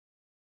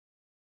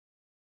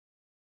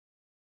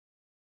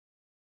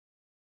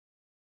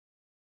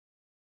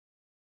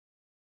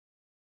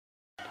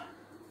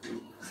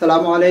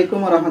আসসালামু আলাইকুম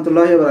ওয়া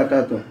রাহমাতুল্লাহি ওয়া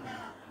বারাকাতুহু।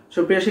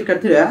 সুপ্রিয়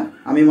শিক্ষার্থীরা,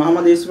 আমি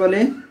মোহাম্মদ ইউসুফ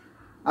আলী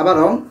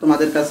আবারও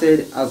তোমাদের কাছে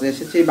আজ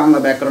এসেছি বাংলা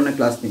ব্যাকরণের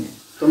ক্লাস নিয়ে।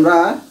 তোমরা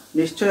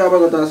নিশ্চয়ই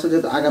অবগত আছো যে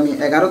আগামী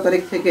 11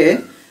 তারিখ থেকে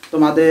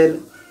তোমাদের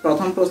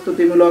প্রথম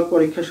প্রস্তুতিমূলক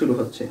পরীক্ষা শুরু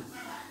হচ্ছে।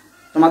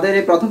 তোমাদের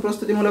এই প্রথম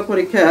প্রস্তুতিমূলক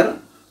পরীক্ষার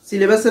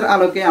সিলেবাসের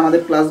আলোকে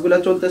আমাদের ক্লাসগুলো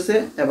চলতেছে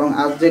এবং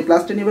আজ যে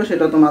ক্লাসটি নিব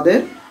সেটা তোমাদের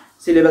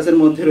সিলেবাসের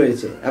মধ্যে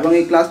রয়েছে এবং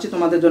এই ক্লাসটি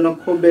তোমাদের জন্য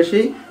খুব বেশি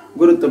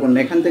গুরুত্বপূর্ণ।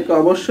 এখান থেকে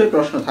অবশ্যই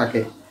প্রশ্ন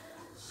থাকে।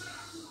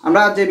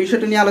 আমরা যে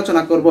বিষয়টি নিয়ে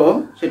আলোচনা করব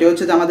সেটি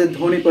হচ্ছে যে আমাদের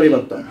ধ্বনি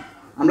পরিবর্তন।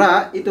 আমরা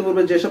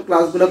ইতিপূর্বে যেসব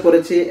ক্লাসগুলো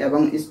করেছি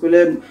এবং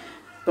স্কুলে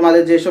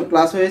তোমাদের যেসব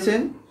ক্লাস হয়েছে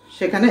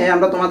সেখানে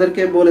আমরা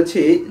তোমাদেরকে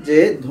বলেছি যে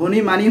ধ্বনি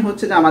মানেই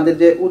হচ্ছে যে আমাদের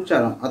যে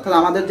উচ্চারণ, অর্থাৎ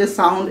আমাদের যে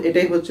সাউন্ড,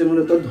 এটাই হচ্ছে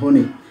মূলত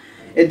ধ্বনি।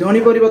 এই ধ্বনি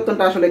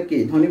পরিবর্তনটা আসলে কি?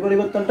 ধ্বনি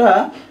পরিবর্তনটা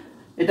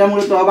এটা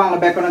মূলত বাংলা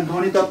ব্যাকরণের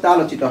ধ্বনি তত্ত্বে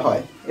আলোচিত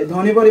হয়। এই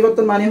ধ্বনি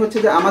পরিবর্তন মানে হচ্ছে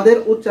যে আমাদের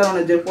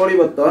উচ্চারণের যে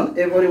পরিবর্তন,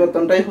 এই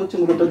পরিবর্তনটাই হচ্ছে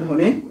মূলত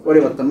ধ্বনি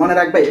পরিবর্তন। মনে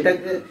রাখবে,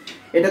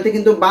 এটাতে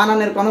কিন্তু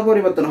বানানের কোনো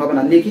পরিবর্তন হবে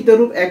না, লিখিত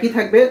রূপ একই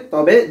থাকবে,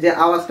 তবে যে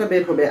আওয়াজটা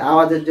বের হবে,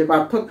 আওয়াজের যে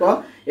পার্থক্য,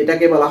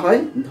 এটাকে বলা হয়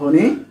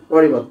ধ্বনি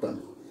পরিবর্তন।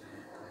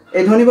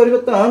 এই ধ্বনি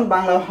পরিবর্তন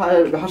বাংলা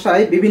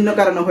ভাষায় বিভিন্ন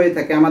কারণে হয়ে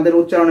থাকে। আমাদের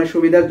উচ্চারণের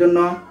সুবিধার জন্য,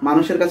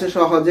 মানুষের কাছে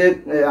সহজে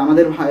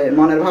আমাদের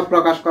মনের ভাব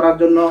প্রকাশ করার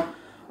জন্য,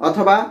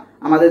 অথবা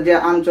আমাদের যে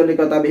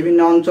আঞ্চলিকতা, বিভিন্ন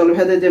অঞ্চল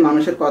ভেদে যে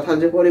মানুষের কথার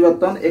যে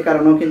পরিবর্তন, এ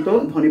কারণেও কিন্তু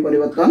ধ্বনি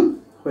পরিবর্তন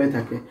হয়ে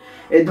থাকে।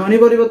 এই ধ্বনি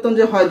পরিবর্তন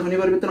যে হয়, ধ্বনি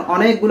পরিবর্তন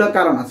অনেকগুলো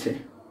কারণ আছে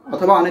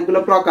অথবা অনেকগুলো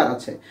প্রকার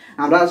আছে।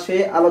 আমরা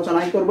সেই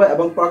আলোচনাই করব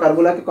এবং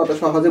প্রকারগুলোকে কত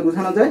সহজে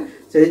বোঝানো যায়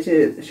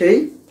সেই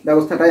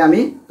ব্যবস্থাটাই আমি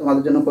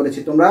তোমাদের জন্য করেছি।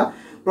 তোমরা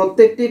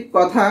প্রত্যেকটি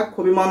কথা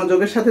খুবই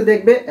মনোযোগের সাথে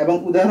দেখবে এবং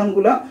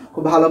উদাহরণগুলো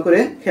খুব ভালো করে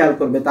খেয়াল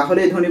করবে, তাহলে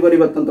এই ধ্বনি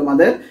পরিবর্তন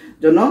তোমাদের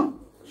জন্য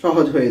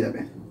সহজ হয়ে যাবে।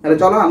 তাহলে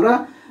চলো আমরা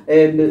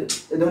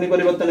ধ্বনি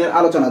পরিবর্তনের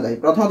আলোচনা যাই।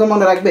 প্রথমত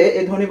মনে রাখবে,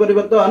 এই ধ্বনি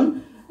পরিবর্তন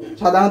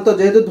সাধারণত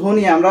যেহেতু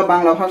ধ্বনি, আমরা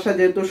বাংলা ভাষায়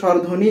যেহেতু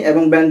স্বরধ্বনি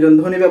এবং ব্যঞ্জন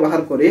ধ্বনি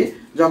ব্যবহার করি,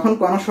 যখন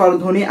কোনো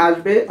স্বরধ্বনি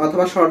আসবে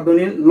অথবা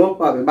স্বরধ্বনির লোপ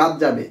পাবে, বাদ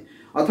যাবে,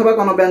 অথবা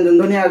কোনো ব্যঞ্জন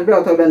ধ্বনি আসবে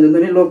অথবা ব্যঞ্জন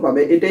ধ্বনির লোপ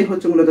পাবে, এটাই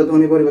হচ্ছে মূলত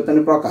ধ্বনি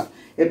পরিবর্তনের প্রকার।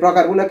 এই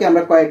প্রকারগুলোকে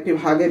আমরা কয়েকটি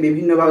ভাগে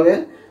বিভিন্ন ভাগে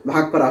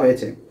ভাগ করা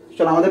হয়েছে।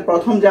 চলো আমাদের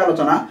প্রথম যে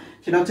আলোচনা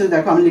সেটা হচ্ছে,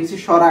 দেখো আমি লিখছি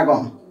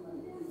স্বরাগম।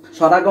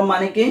 স্বরাগম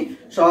মানে কি?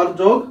 স্বর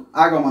যোগ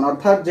আগমন,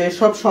 অর্থাৎ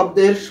যেসব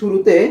শব্দের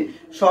শুরুতে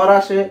স্বর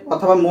আসে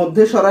অথবা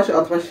মধ্যে স্বর আসে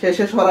অথবা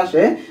শেষে স্বর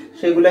আসে,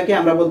 সেগুলোকে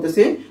আমরা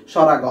বলতেছি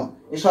স্বরাগম।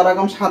 এই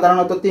স্বরাগম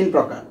সাধারণত তিন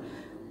প্রকার।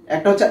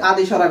 একটা হচ্ছে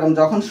আদি স্বরাগম,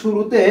 যখন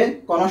শুরুতে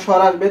কোনো স্বর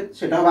আসবে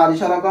সেটা হবে আদি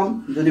স্বরাগম,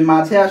 যদি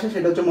মাঝে আসে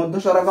সেটা হচ্ছে মধ্য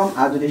স্বরাগম,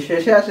 আর যদি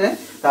শেষে আসে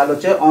তাহলে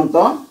হচ্ছে অন্ত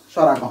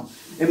স্বরাগম।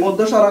 এই মধ্য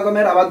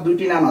স্বরাগমের আবার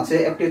দুটি নাম আছে,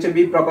 একটি হচ্ছে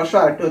বিপ্রকর্ষ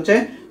আর একটি হচ্ছে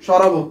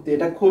স্বরভক্তি।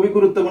 এটা খুবই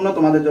গুরুত্বপূর্ণ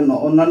তোমাদের জন্য।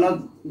 অন্যান্য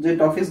যে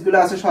টপিকসগুলো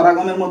আছে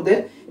স্বরাগমের মধ্যে,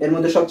 এর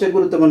মধ্যে সবচেয়ে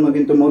গুরুত্বপূর্ণ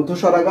কিন্তু মধ্য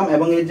স্বরাগম,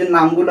 এবং এই যে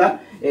নামগুলা,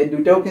 এই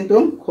দুটাও কিন্তু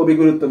খুবই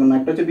গুরুত্বপূর্ণ।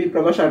 একটা হচ্ছে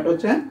বিপ্রকর্ষ আর একটা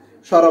হচ্ছে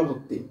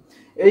স্বরভক্তি।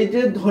 এই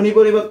যে ধ্বনি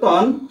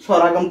পরিবর্তন,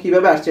 স্বরাগম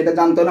কিভাবে আসছে এটা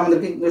জানতে হলে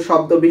আমাদেরকে কিন্তু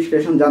শব্দ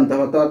বিশ্লেষণ জানতে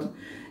হবে। অর্থাৎ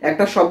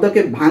একটা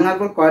শব্দকে ভাঙার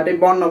পর কয়টি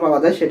বর্ণ পাওয়া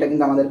যায় সেটা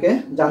কিন্তু আমাদেরকে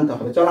জানতে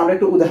হবে। চলো আমরা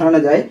একটু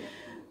উদাহরণে যাই।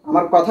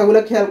 আমার কথাগুলো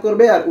খেয়াল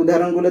করবে আর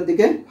উদাহরণগুলোর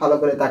দিকে ভালো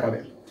করে তাকাবে।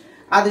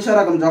 আদি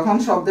স্বরাগম, যখন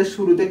শব্দের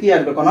শুরুতে কি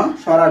আসবে? কোনো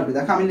স্বর আসবে।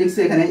 দেখো আমি লিখছি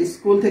এখানে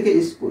স্কুল থেকে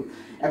স্কুল।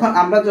 এখন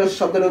আমরা যে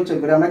শব্দটা উচ্চারণ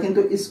করি, আমরা কিন্তু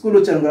স্কুল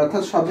উচ্চারণ করি,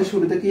 অর্থাৎ শব্দের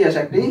শুরুতে কি আসে?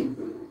 একটি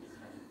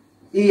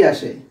ই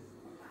আসে,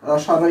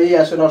 রস্বই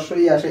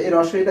আসে। এই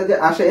রস্বইটা যে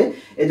আসে,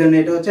 এই জন্য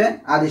এটা হচ্ছে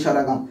আদি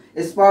স্বরাগম।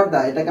 স্পর্ধা,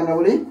 এটাকে আমরা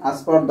বলি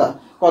আস্পর্ধা।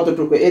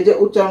 কতটুকু, এই যে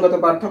উচ্চারণগত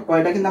পার্থক্য,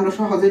 এটা কিন্তু আমরা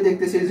সহজেই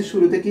দেখতেছি যে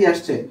শুরুতে কি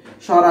আসছে?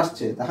 স্বর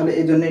আসছে, তাহলে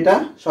এই জন্য এটা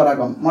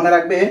স্বরাগম। মনে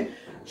রাখবে,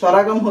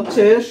 স্বরাগম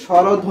হচ্ছে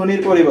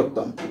স্বরধ্বনির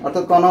পরিবর্তন,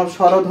 অর্থাৎ কোন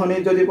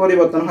স্বরধ্বনির যদি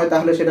পরিবর্তন হয়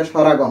তাহলে সেটা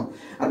স্বরাগম।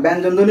 আর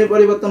ব্যঞ্জন ধ্বনির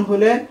পরিবর্তন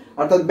হলে,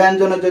 অর্থাৎ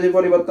ব্যঞ্জনের যদি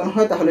পরিবর্তন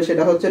হয় তাহলে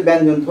সেটা হচ্ছে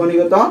ব্যঞ্জন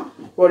ধ্বনিগত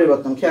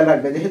পরিবর্তন। খেয়াল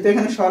রাখবে, যেহেতু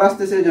এখানে স্বর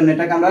আসতেছে এই জন্য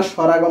এটাকে আমরা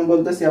স্বরাগম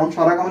বলতেছি। এবং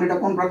স্বরাগমের এটা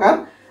কোন প্রকার?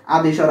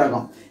 আদি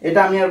স্বরাগম। এটা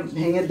আমি আর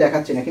ভেঙে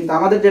দেখাচ্ছি না, কিন্তু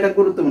আমাদের যেটা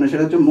গুরুত্বপূর্ণ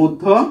সেটা হচ্ছে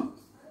মধ্য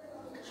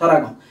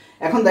স্বরাগম।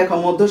 এখন দেখো,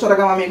 মধ্য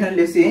স্বরাগম আমি এখানে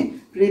লিখছি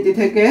প্রীতি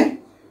থেকে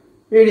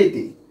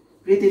প্রীতি,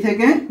 প্রীতি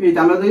থেকে প্রীতি।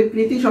 আমরা যদি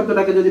প্রীতি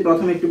শব্দটাকে যদি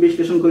প্রথমে একটু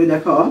বিশ্লেষণ করি,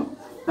 দেখো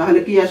তাহলে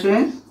কি আসে?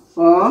 প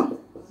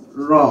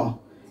র,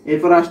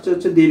 এরপর আসছে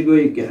হচ্ছে দীর্ঘ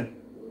ইকার,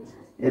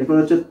 এরপর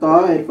হচ্ছে ত,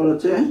 এরপর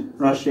হচ্ছে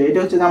রস্য। এটা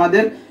হচ্ছে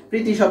আমাদের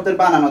প্রীতি শব্দের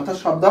বানান, অর্থাৎ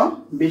শব্দ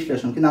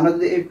বিশ্লেষণ। কিন্তু আমরা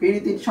যদি এই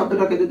প্রীতি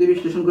শব্দটাকে যদি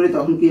বিশ্লেষণ করি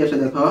তখন কি আসে?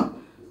 দেখো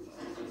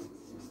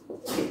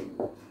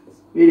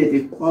প্রীতি,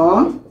 প,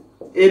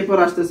 এরপর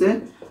আসতেছে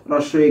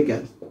রস্য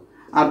ইকার,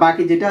 আর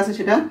বাকি যেটা আছে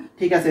সেটা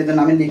ঠিক আছে, এই জন্য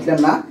আমি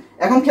লিখলাম না।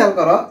 এখন খেয়াল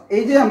করো,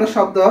 এই যে আমরা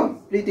শব্দ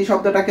প্রীতি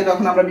শব্দটাকে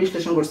যখন আমরা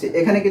বিশ্লেষণ করছি,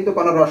 এখানে কিন্তু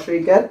কোনো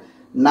রস্বইকার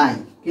নাই,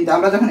 কিন্তু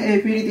আমরা যখন এই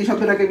প্রীতি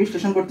শব্দটাকে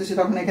বিশ্লেষণ করতেছি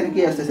তখন এখানে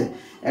কি আসতেছে?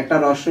 একটা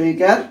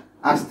রস্বইকার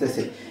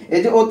আসতেছে।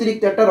 এই যে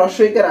অতিরিক্ত একটা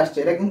রস্বইকার আসছে,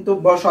 এটা কিন্তু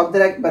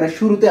শব্দের একবারে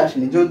শুরুতে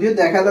আসেনি, যদিও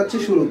দেখা যাচ্ছে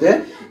শুরুতে,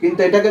 কিন্তু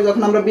এটাকে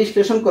যখন আমরা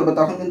বিশ্লেষণ করবো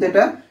তখন কিন্তু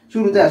এটা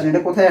শুরুতে আসেনি।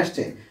 এটা কোথায়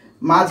আসছে?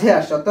 মাঝে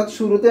আসছে, অর্থাৎ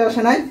শুরুতে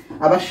আসে নাই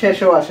আবার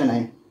শেষেও আসে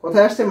নাই।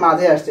 কোথায় আসছে?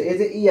 মাঝে আসছে। এই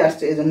যে ই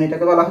আসছে, এই জন্য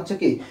এটাকে বলা হচ্ছে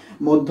কি?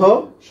 মধ্য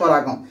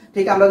স্বরাগম।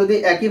 ঠিক আমরা যদি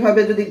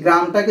একইভাবে যদি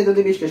গ্রামটাকে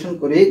যদি বিশ্লেষণ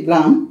করি,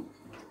 গ্রাম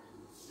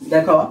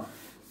দেখো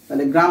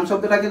তাহলে গ্রাম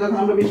শব্দটাকে যখন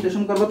আমরা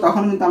বিশ্লেষণ করব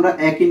তখন কিন্তু আমরা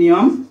একই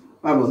নিয়ম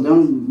পাবো।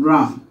 যেমন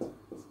গ্রাম,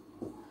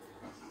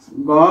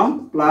 গ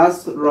প্লাস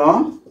র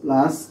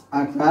প্লাস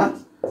আকার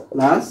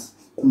প্লাস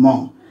ম।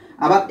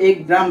 আবার এই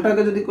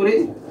গ্রামটাকে যদি করি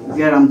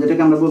গ্রাম,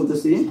 যেটাকে আমরা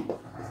বলতেছি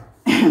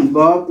গ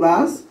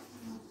প্লাস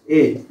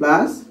এ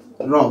প্লাস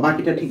র,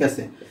 বাকিটা ঠিক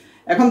আছে।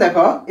 এখন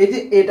দেখো এই যে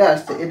এটা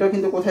আসছে, এটাও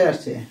কিন্তু কোথায়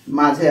আসছে?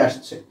 মাঝে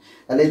আসছে।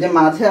 তাহলে এই যে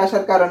মাঝে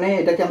আসার কারণে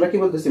এটাকে আমরা কি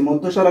বলতেছি?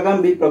 মধ্য স্বরগাম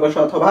বিপ্রকাশ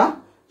অথবা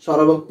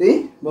স্বরভক্তি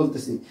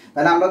বলতেছি।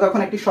 তাহলে আমরা যখন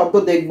একটি শব্দ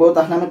দেখবো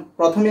তাহলে আমরা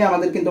প্রথমেই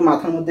আমাদের কিন্তু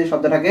মাথার মধ্যে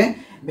শব্দটাকে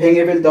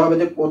ভেঙে ফেলতে হবে,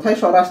 যে কোথায়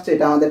স্বর আসছে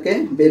এটা আমাদেরকে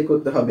বের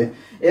করতে হবে।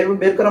 এরপর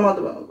বের করার মতো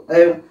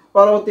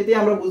পরবর্তীতে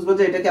আমরা বুঝবো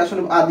যে এটাকে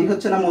আসলে আদি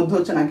হচ্ছে না মধ্য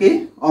হচ্ছে নাকি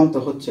অন্ত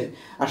হচ্ছে।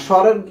 আর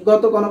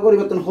স্বরগত কোনো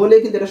পরিবর্তন হলে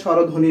কিন্তু এটা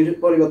স্বরধ্বনির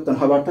পরিবর্তন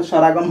হবে, অর্থাৎ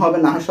স্বরাগম হবে,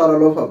 না হয়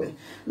স্বরলোপ হবে,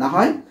 না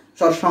হয়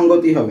স্বর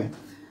সংগতি হবে।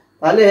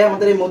 তাহলে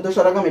আমাদের এই মধ্য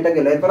স্বরাগম এটা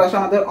গেল। এরপর আসে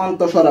আমাদের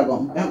অন্ত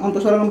স্বরাগম। অন্ত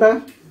স্বরাগমটা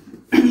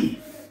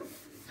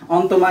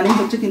অন্ত মানে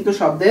হচ্ছে কিন্তু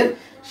শব্দের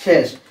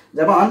শেষ।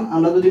 যেমন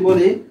আমরা যদি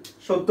বলি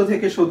সত্য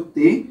থেকে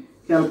সত্যি,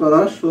 খেয়াল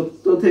করো,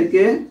 সত্য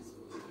থেকে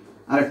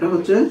আরেকটা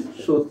হচ্ছে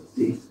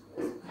সত্যি।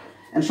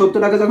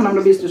 সত্যটাকে যখন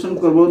আমরা বিশ্লেষণ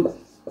করব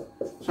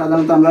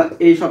সাধারণত আমরা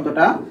এই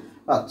শব্দটা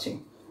পাচ্ছি।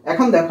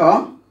 এখন দেখো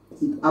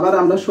আবার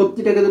আমরা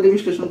সত্যিটাকে যদি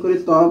বিশ্লেষণ করি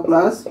ত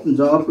প্লাস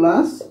জ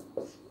প্লাস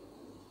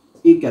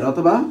ইকার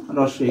অথবা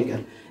রস্য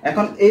ইকার।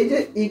 এখন এই যে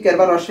ইকার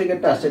বা রস্য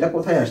ইকারটা আসছে, এটা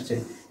কোথায় আসছে?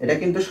 এটা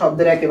কিন্তু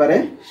শব্দের একেবারে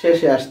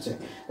শেষে আসছে।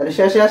 তাহলে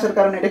শেষে আসার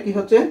কারণে এটা কি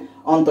হচ্ছে?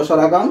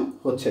 অন্তঃস্বরাগম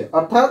হচ্ছে।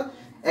 অর্থাৎ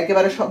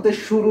একেবারে শব্দের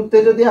শুরুতে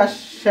যদি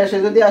শেষে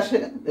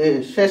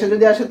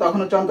যদি আসে তখন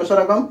হচ্ছে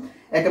অন্তঃস্বরাগম,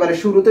 একেবারে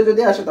শুরুতে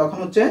যদি আসে তখন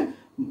হচ্ছে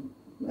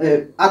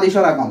আদি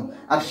স্বরাগম।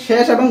 আর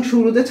শেষ এবং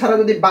শুরুতে ছাড়া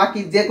যদি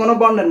বাকি যে কোনো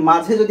বর্ণের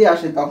মাঝে যদি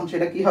আসে তখন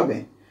সেটা কি হবে?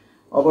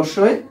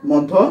 অবশ্যই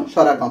মধ্য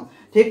স্বরাগম।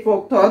 ঠিক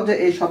পোক্ত যে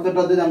এই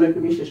শব্দটা যদি আমরা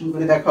একটু বিশ্লেষণ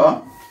করে দেখো,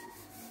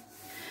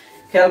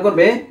 খেয়াল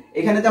করবে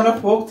এখানে যে আমরা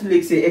ফোক্ত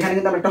লিখছি এখানে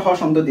কিন্তু আমরা একটা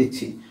হসন্ত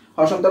দিচ্ছি।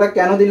 হসন্তটা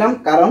কেন দিলাম?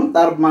 কারণ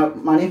তার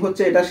মানে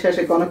হচ্ছে এটা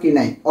শেষে কোনো কি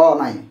নাই, অ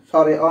নাই,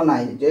 স্বরে অ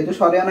নাই। যেহেতু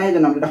স্বরে অ নাই এই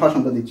জন্য আমরা এটা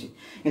হসন্ত দিচ্ছি।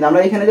 কিন্তু আমরা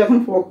এখানে যখন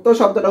ফোক্ত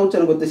শব্দটা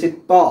উচ্চারণ করতেছি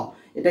ত,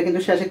 এটা কিন্তু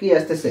শেষে কি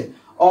আসতেছে?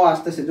 অ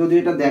আসতেছে, যদিও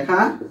এটা দেখা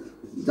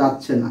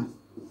যাচ্ছে না।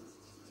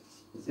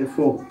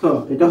 ফোক্ত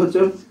এটা হচ্ছে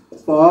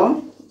প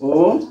ও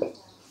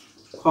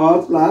খ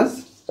প্লাস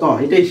ত,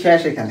 এটাই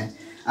শেষ এখানে।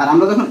 আর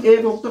আমরা যখন এই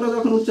ফোক্তটা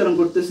যখন উচ্চারণ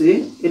করতেছি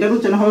এটার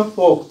উচ্চারণ হবে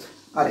ফোক্ত,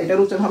 আর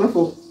এটার উচ্চারণ হবে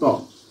ফোক্ত।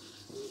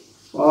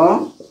 প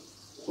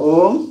ও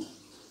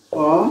ক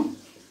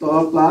ত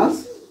প্লাস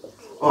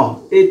অ,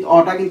 এই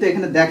অটা কিন্তু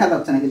এখানে দেখা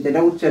যাচ্ছে না, কিন্তু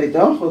এটা উচ্চারিত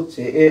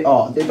হচ্ছে। এ অ,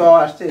 যেটা অ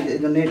আসছে এই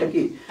জন্য এটা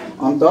কি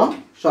অন্ত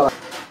স্বর।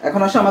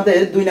 এখন আসে আমাদের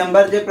 2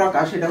 নাম্বার যে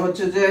প্রকাশ, সেটা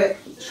হচ্ছে যে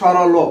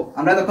স্বরলোপ।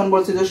 আমরা তখন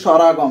বলছি যে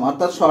স্বরাগম,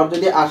 অর্থাৎ স্বর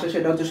যদি আসে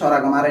সেটা হচ্ছে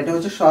স্বরাগম, আর এটা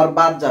হচ্ছে স্বর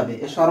বাদ যাবে।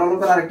 এই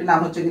স্বরলোপের আরেকটি নাম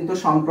হচ্ছে কিন্তু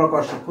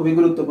সম্প্রকর্ষ। খুবই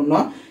গুরুত্বপূর্ণ,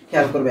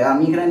 খেয়াল করবে।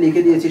 আমি এখানে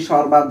লিখে দিয়েছি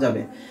স্বর বাদ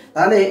যাবে।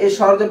 তাহলে এই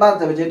স্বর যে বাদ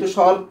যাবে, যেহেতু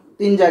স্বর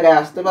 3 জায়গায়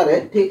আসতে পারে,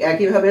 ঠিক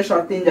একইভাবে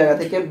স্বর 3 জায়গা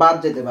থেকে বাদ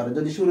যেতে পারে।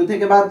 যদি শুরু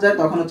থেকে বাদ যায়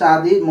তখন হচ্ছে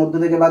আদি, মধ্য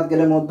থেকে বাদ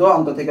গেলে মধ্য,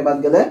 অন্ত থেকে বাদ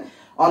গেলে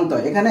অন্ত।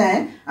 এখানে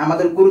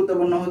আমাদের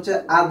গুরুত্বপূর্ণ হচ্ছে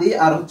আদি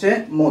আর হচ্ছে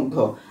মধ্য।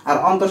 আর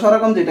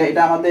অন্তঃস্বরাগম যেটা,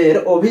 এটা আমাদের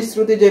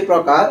অভিশ্রুতি যে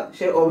প্রকার,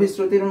 সে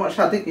অভিশ্রুতির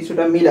সাথে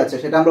কিছুটা মিল আছে,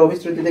 সেটা আমরা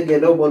অভিশ্রুতিতে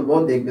গেলেও বলবো,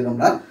 দেখবে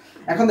তোমরা।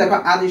 এখন দেখো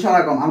আদি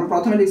স্বরাগম আমরা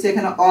প্রথমে লিখছি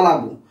এখানে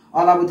অলাবু।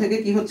 অলাবু থেকে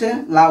কি হচ্ছে?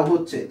 লাউ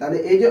হচ্ছে। তাহলে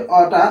এই যে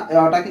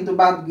অটা কিন্তু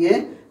বাদ গিয়ে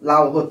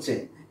লাউ হচ্ছে।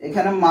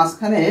 এখানে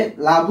মাঝখানে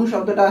লাভু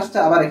শব্দটা আসছে,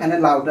 আবার এখানে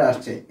লাউটা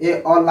আসছে। এই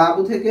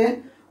অলাবু থেকে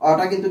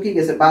অটা কিন্তু কি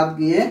গেছে? বাদ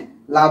গিয়ে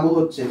লাভু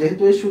হচ্ছে।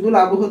 যেহেতু শুধু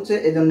লাভু হচ্ছে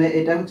এই জন্য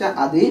এটা হচ্ছে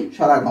আদি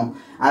স্বরাগম।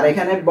 আর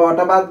এখানে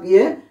বটা বাদ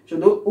গিয়ে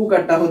শুধু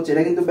উকারটা হচ্ছে।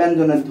 এটা কিন্তু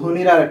ব্যঞ্জনের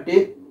ধ্বনির আর একটি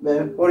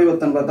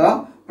পরিবর্তনগত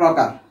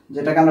প্রকার,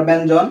 যেটাকে আমরা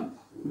ব্যঞ্জন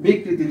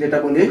বিকৃতি যেটা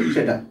বলি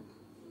সেটা।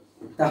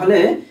 তাহলে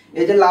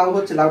এই যে লাউ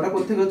হচ্ছে, লাউটা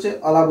কোথেকে হচ্ছে?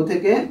 অলাবু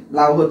থেকে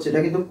লাউ হচ্ছে।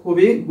 এটা কিন্তু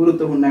খুবই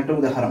গুরুত্বপূর্ণ একটা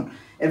উদাহরণ।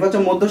 এরপর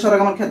হচ্ছে মধ্য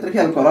স্বরাগমের ক্ষেত্রে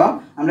খেয়াল করো,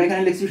 আমরা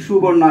এখানে লিখছি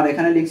সুবর্ণ আর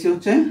এখানে লিখছি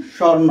হচ্ছে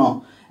স্বর্ণ।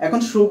 এখন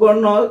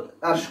সুবর্ণ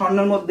আর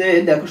স্বর্ণের মধ্যে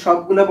দেখো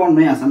সবগুলো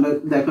বর্ণই আছে। আমরা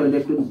দেখো এটা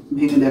একটু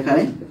ভেঙে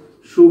দেখাই।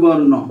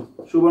 সুবর্ণ,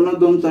 সুবর্ণ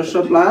দন্তস্ব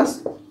প্লাস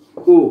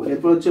উ,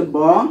 এরপর হচ্ছে ব,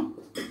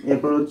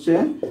 এরপর হচ্ছে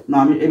না,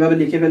 আমি এভাবে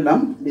লিখে ফেললাম,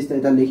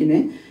 বিস্তারিত লিখি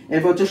নেই।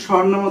 এরপর হচ্ছে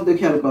স্বর্ণের মধ্যে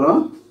খেয়াল করো,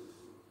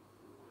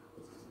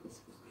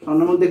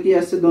 স্বর্ণের মধ্যে কি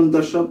আসছে?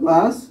 দন্তস্ব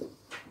প্লাস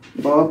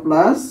ব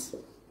প্লাস,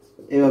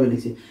 এভাবে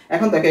লিখছি।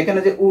 এখন দেখো এখানে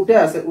যে উটা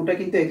আছে, উটা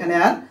কিন্তু এখানে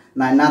আর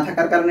নাই, না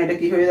থাকার কারণে এটা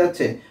কি হয়ে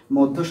যাচ্ছে?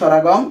 মধ্য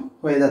স্বরাগম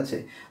হয়ে যাচ্ছে।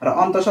 আর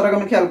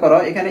অন্তঃস্বরাগমে খেয়াল করো,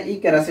 এখানে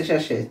ইকার আছে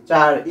শেষে,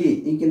 4 ই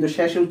কিন্তু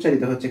শেষে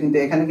উচ্চারিত হচ্ছে, কিন্তু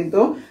এখানে কিন্তু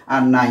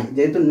আর নাই।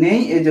 যেহেতু নেই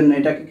এই জন্য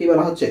এটাকে কি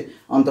বলা হচ্ছে?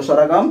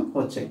 অন্তঃস্বরাগম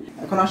হচ্ছে।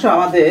 এখন আসো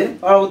আমাদের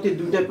পরবর্তী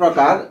 2টা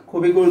প্রকার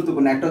খুবই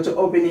গুরুত্বপূর্ণ, একটা হচ্ছে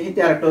অপিনিহিতি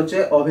আর একটা হচ্ছে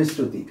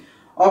অভিশ্রুতি।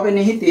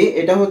 অপিনিহিতি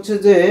এটা হচ্ছে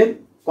যে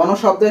কোনো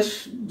শব্দের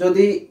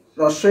যদি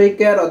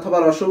রস্বইকার অথবা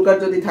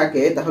রস্বউকার যদি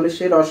থাকে তাহলে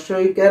সেই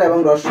রস্বইকার এবং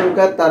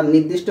রস্বউকার তার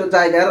নির্দিষ্ট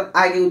জায়গার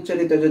আগে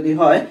উচ্চারিত যদি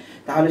হয়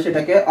তাহলে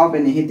সেটাকে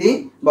অপনিহিতি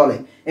বলে।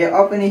 এই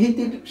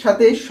অপনিহিতির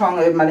সাথে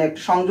মানে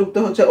সংযুক্ত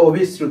হচ্ছে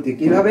অভিশ্রুতি।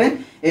 কিভাবে?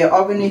 এই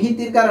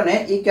অপনিহিতির কারণে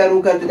ইকার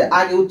উকার যদি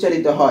আগে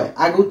উচ্চারিত হয়,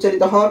 আগে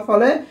উচ্চারিত হওয়ার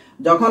ফলে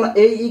যখন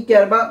এই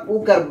ইকার বা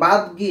উকার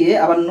বাদ গিয়ে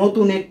আবার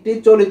নতুন একটি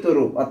চলিত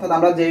রূপ, অর্থাৎ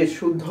আমরা যে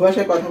শুদ্ধ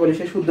ভাষায় কথা বলি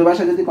সেই শুদ্ধ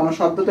ভাষায় যদি কোনো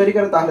শব্দ তৈরি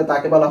করে তাহলে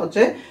তাকে বলা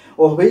হচ্ছে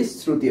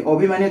অভিশ্রুতি।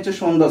 অভি মানে হচ্ছে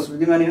সুন্দর,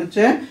 শ্রুতি মানে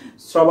হচ্ছে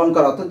শ্রবণ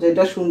করা, অর্থাৎ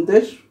যেটা শুনতে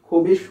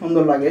খুবই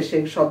সুন্দর লাগে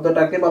সেই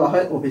শব্দটাকে বলা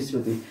হয়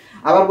অভিশ্রুতি।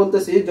 আবার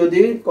বলতেছি,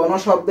 যদি কোনো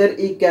শব্দের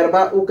ইকার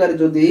বা উকার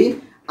যদি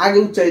আগে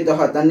উচ্চারিত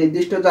হয়, তার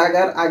নির্দিষ্ট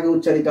জায়গার আগে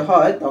উচ্চারিত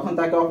হয়, তখন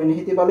তাকে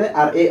অপনিহিতি বলে।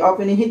 আর এই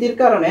অপনিহিতির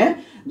কারণে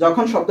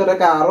যখন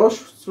শব্দটাকে আরো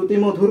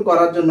শ্রুতিমধুর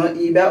করার জন্য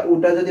ই বা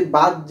উটা যদি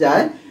বাদ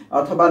যায়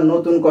অথবা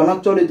নতুন কোন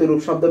চলিত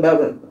রূপ শব্দ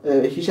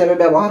হিসাবে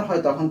ব্যবহার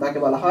হয় তখন তাকে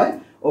বলা হয়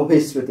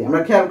অভিশ্রুতি।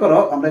 আমরা খেয়াল করো,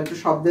 আমরা একটু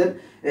শব্দের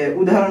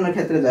উদাহরণের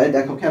ক্ষেত্রে যাই।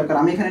 দেখো খেয়াল করো,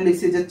 আমি এখানে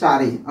লিখছি যে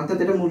চারি, অর্থাৎ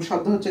এটা মূল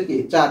শব্দ হচ্ছে কি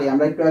চারি।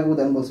 আমরা একটু আগে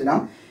উদাহরণ বলছিলাম,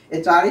 এই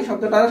চারি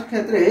শব্দটার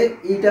ক্ষেত্রে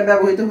ইটা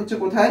ব্যবহৃত হচ্ছে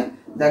কোথায়?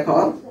 দেখো,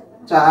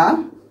 চা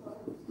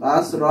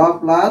প্লাস র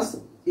প্লাস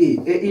ই,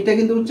 ইটা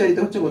কিন্তু উচ্চারিত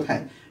হচ্ছে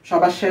কোথায়?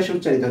 সবার শেষে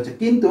উচ্চারিত হচ্ছে।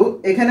 কিন্তু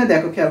এখানে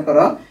দেখো খেয়াল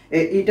করো,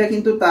 ইটা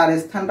কিন্তু তার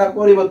স্থানটা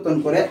পরিবর্তন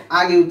করে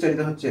আগে উচ্চারিত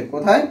হচ্ছে।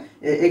 কোথায়?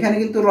 এখানে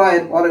কিন্তু র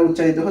এর পরে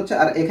উচ্চারিত হচ্ছে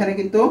আর এখানে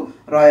কিন্তু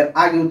র এর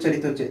আগে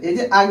উচ্চারিত হচ্ছে। এই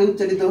যে আগে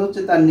উচ্চারিত হচ্ছে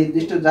তার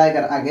নির্দিষ্ট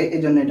জায়গার আগে,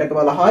 এই জন্য এটাকে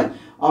বলা হয়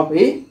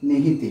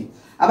অপনিহিতি।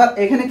 আবার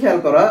এখানে খেয়াল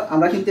করো,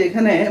 আমরা কিন্তু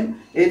এখানে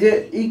এই যে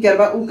ইকার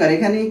বা উকার,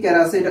 এখানে ইকার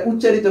আছে, এটা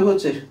উচ্চারিত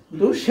হচ্ছে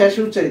কিন্তু শেষে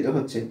উচ্চারিত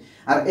হচ্ছে।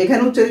 আর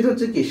এখানে উচ্চারিত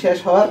হচ্ছে কি শেষ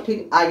হওয়ার ঠিক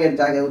আগের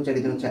জায়গায়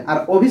উচ্চারিত হচ্ছে। আর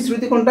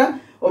অভিশ্রুতি কোনটা?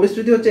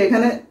 অভিশ্রুতি হচ্ছে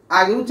এখানে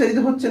আগে উচ্চারিত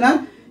হচ্ছে না,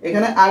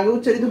 এখানে আগে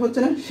উচ্চারিত হচ্ছে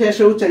না,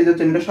 শেষে উচ্চারিত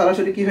হচ্ছে। এটা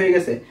সরাসরি কি হয়ে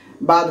গেছে?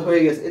 বাদ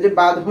হয়ে গেছে। এই যে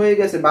বাদ হয়ে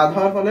গেছে, বাদ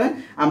হওয়ার ফলে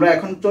আমরা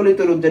এখন চলিত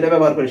রূপ যেটা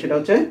ব্যবহার করি সেটা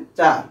হচ্ছে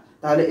চার।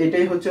 তাহলে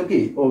এটাই হচ্ছে কি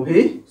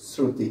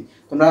অভিশ্রুতি।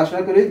 তোমরা আশা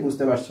করি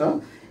বুঝতে পারছো।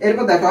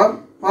 এরপর দেখো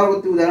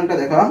পরবর্তী উদাহরণটা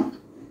দেখো,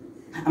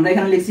 আমরা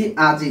এখানে লিখছি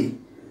আজি।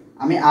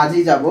 আমি আজি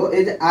যাব,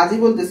 এই যে আজি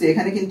বলতেছি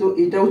এখানে কিন্তু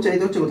এটা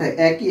উচ্চারিত হচ্ছে কোথায়?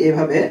 একই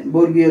এভাবে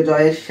বর্গীয়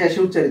জয়ের শেষে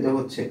উচ্চারিত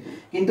হচ্ছে,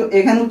 কিন্তু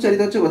এখানে উচ্চারিত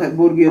হচ্ছে কোথায়?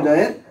 বর্গীয়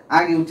জয়ের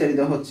আগে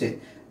উচ্চারিত হচ্ছে।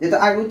 যেটা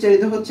আগে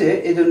উচ্চারিত হচ্ছে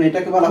এই জন্য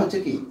এটাকে বলা হচ্ছে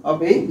কি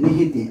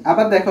অপনিহিতি।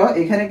 আবার দেখো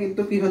এখানে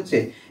কিন্তু কি হচ্ছে,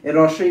 এই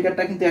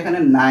রস্বইকারটা কিন্তু এখানে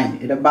নাই,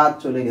 এটা বাদ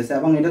চলে গেছে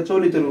এবং এটা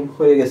চলিত রূপ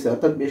হয়ে গেছে,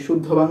 অর্থাৎ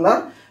শুদ্ধ বাংলা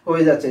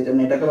হয়ে যাচ্ছে। এই জন্য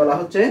এটাকে বলা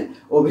হচ্ছে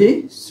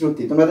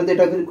অভিশ্রুতি। তোমরা যদি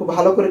এটা খুব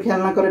ভালো করে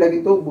খেয়াল না করে এটা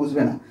কিন্তু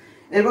বুঝবে না।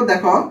 এরপর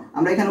দেখো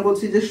আমরা এখানে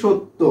বলছি যে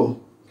সত্য।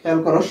 খেয়াল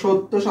করো,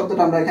 সত্য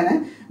শব্দটা আমরা এখানে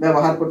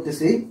ব্যবহার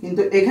করতেছি,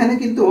 কিন্তু এখানে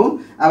কিন্তু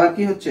আবার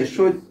কি হচ্ছে?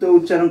 সত্য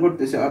উচ্চারণ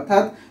করতেছে।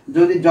 অর্থাৎ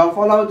যদি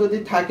জফলাও যদি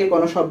থাকে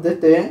কোনো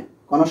শব্দেতে,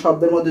 কোন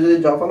শব্দের মধ্যে যদি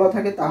জফলাও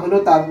থাকে তাহলেও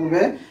তার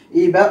পূর্বে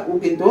ই বা উ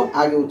কিন্তু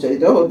আগে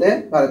উচ্চারিত হতে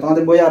পারে।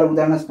 তোমাদের বইয়ে আরো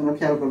উদাহরণ আছে, তোমরা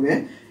খেয়াল করবে।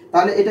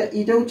 তাহলে এটা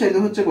ইটা উচ্চারিত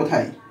হচ্ছে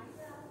কোথায়?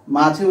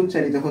 মাঝে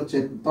উচ্চারিত হচ্ছে,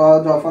 ত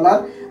জফলার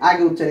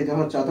আগে উচ্চারিত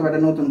হচ্ছে, অথবা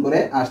এটা নতুন করে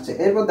আসছে।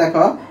 এরপর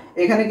দেখো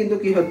এখানে কিন্তু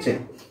কি হচ্ছে?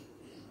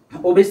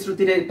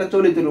 অভিশ্রুতির একটা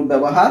চলিত রূপ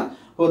ব্যবহার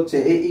হচ্ছে।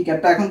 এই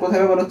ইকারটা এখন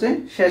কোথায় ব্যবহার হচ্ছে?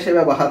 শেষে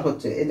ব্যবহার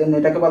হচ্ছে। এই জন্য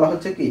এটাকে বলা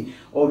হচ্ছে কি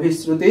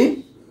অভিশ্রুতি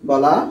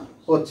বলা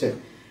হচ্ছে।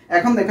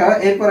 এখন দেখা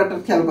এরপর একটা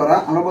খেয়াল করা,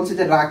 আমরা বলছি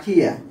যে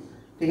রাখিয়া।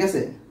 ঠিক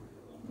আছে,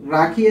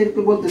 রাখিয়া একটু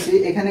বলতেছি,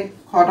 এখানে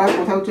খটা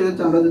কোথাও উচ্চারিত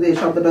হচ্ছে। আমরা যদি এই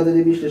শব্দটা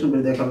যদি বিশ্লেষণ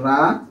করি, দেখো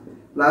রা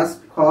প্লাস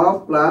খ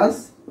প্লাস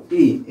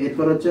ই,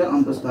 এরপর হচ্ছে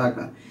অন্তস্থ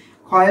আকার।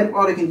 খ এর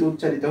পরে কিন্তু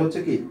উচ্চারিত হচ্ছে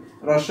কি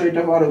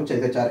রস্বইটা পরে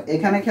উচ্চারিত হচ্ছে। আর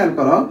এখানে খেয়াল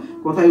করো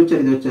কোথায়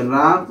উচ্চারিত হচ্ছে?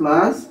 রা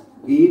প্লাস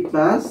ই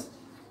প্লাস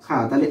খা।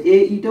 তাহলে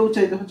এই ইটা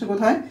উচ্চারিত হচ্ছে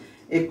কোথায়?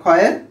 এই খ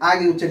এর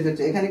আগে উচ্চারিত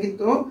হচ্ছে। এখানে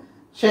কিন্তু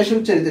শেষে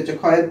উচ্চারিত হচ্ছে,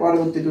 খ এর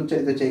পরবর্তীতে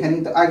উচ্চারিত হচ্ছে, এখানে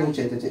কিন্তু আগে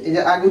উচ্চারিত হচ্ছে। এই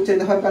যে আগে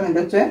উচ্চারিত হওয়ার কারণে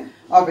এটা হচ্ছে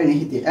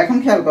অপনিহিতি। এখন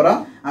খেয়াল করো,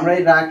 আমরা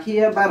এই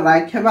রাখিয়া বা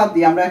রাখা বাদ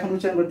দিয়ে আমরা এখন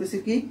উচ্চারণ করতেছি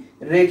কি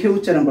রেখে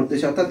উচ্চারণ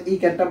করতেছি। অর্থাৎ ই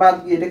কারটা বাদ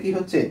দিয়ে এটা কি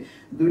হচ্ছে?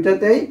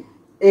 দুইটাতেই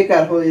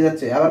একার হয়ে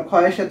যাচ্ছে। আবার খ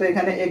এর সাথে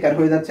এখানে একার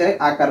হয়ে যাচ্ছে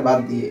আকার বাদ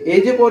দিয়ে।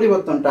 এই যে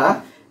পরিবর্তনটা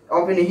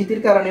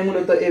অপনিহিতির কারণে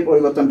মূলত এই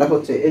পরিবর্তনটা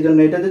হচ্ছে। এই জন্য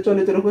এটা যে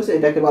চলিত রূপ হচ্ছে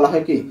এটাকে বলা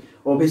হয় কি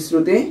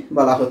অভিশ্রুতি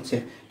বলা হচ্ছে।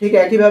 ঠিক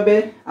একইভাবে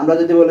আমরা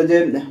যদি বলি যে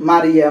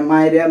মারিয়া,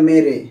 মায়েরা,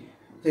 মেরে,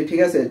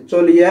 ঠিক আছে,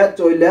 চলিয়া,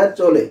 চইলা,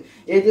 চলে,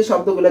 এই যে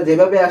শব্দগুলো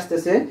যেভাবে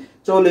আসতেছে,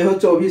 চলে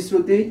হচ্ছে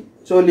অভিশ্রুতি,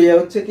 চলিয়া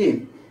হচ্ছে কি,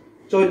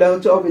 চইলা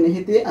হচ্ছে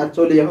অপনিহিতি, আর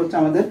চলিয়া হচ্ছে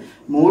আমাদের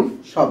মূল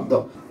শব্দ।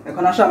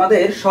 এখন আসলে আমাদের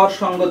স্বর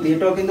সংগতি,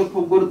 এটাও কিন্তু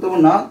খুব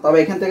গুরুত্বপূর্ণ, তবে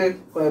এখান থেকে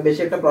বেশি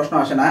একটা প্রশ্ন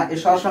আসে না। এই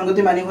স্বর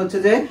সংগতি মানে হচ্ছে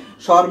যে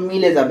স্বর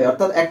মিলে যাবে,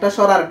 অর্থাৎ একটা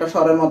স্বর আর একটা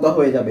স্বরের মতো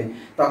হয়ে যাবে,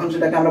 তখন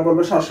সেটাকে আমরা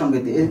বলবো স্বর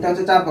সংগতি। এটা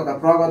হচ্ছে চার প্রকার: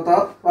 প্রগত,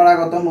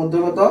 পরাগত,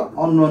 মধ্যগত,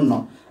 অন্যান্য।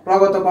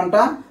 প্রগত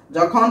কোনটা?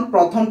 যখন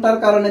প্রথমটার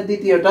কারণে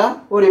দ্বিতীয়টা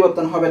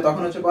পরিবর্তন হবে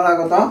তখন হচ্ছে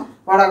পরাগত।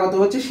 পরাগত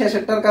হচ্ছে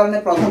শেষেরটার কারণে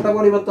প্রথমটা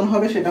পরিবর্তন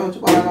হবে, সেটা হচ্ছে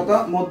পরাগত।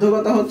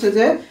 মধ্যগত হচ্ছে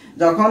যে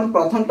যখন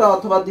প্রথমটা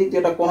অথবা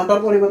দ্বিতীয়টা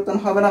কোনোটার পরিবর্তন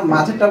হবে না,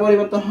 মাঝেরটা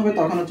পরিবর্তন হবে,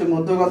 তখন হচ্ছে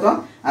মধ্যগত।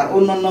 আর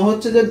অন্যান্য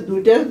হচ্ছে যে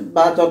দুইটা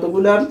বা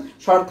যতগুলো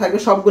স্বর থাকবে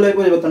সবগুলোই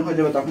পরিবর্তন হয়ে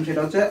যাবে, তখন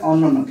সেটা হচ্ছে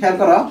অন্যান্য। খেয়াল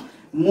করো,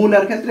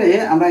 মূলার ক্ষেত্রে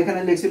আমরা এখানে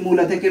লিখছি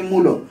মূলা থেকে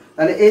মূলো।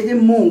 তাহলে এই যে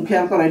মু,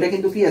 খেয়াল করো এটা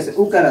কিন্তু কি আছে,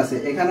 উকার আছে,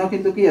 এখানেও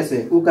কিন্তু কি আছে,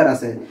 উকার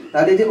আছে।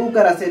 তাহলে এই যে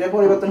উকার আছে এটা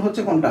পরিবর্তন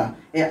হচ্ছে কোনটা,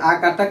 এই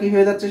আকারটা কি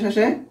হয়ে যাচ্ছে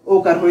শেষে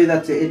ওকার হয়ে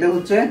যাচ্ছে, এটা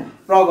হচ্ছে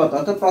প্রগত,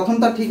 অর্থাৎ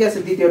প্রথমটা ঠিক আছে,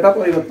 দ্বিতীয়টা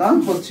পরিবর্তন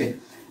হচ্ছে।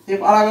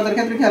 অনাগতের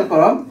ক্ষেত্রে খেয়াল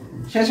করো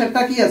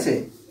শেষেরটা কি আছে,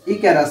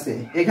 ইকার আছে,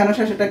 এখানেও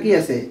শেষেরটা কি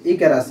আছে,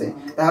 ইকার আছে।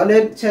 তাহলে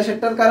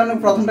শেষেরটার কারণে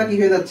প্রথমটা কি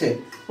হয়ে যাচ্ছে,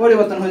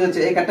 পরিবর্তন হয়ে যাচ্ছে,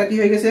 একারটা কি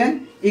হয়ে গেছে,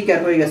 ইকার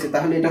হয়ে গেছে।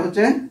 তাহলে এটা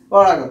হচ্ছে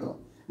পরাগত।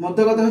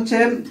 মধ্যগত হচ্ছে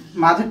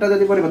মাঝেরটা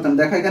যদি পরিবর্তন,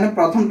 দেখো এখানে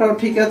প্রথমটাও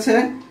ঠিক আছে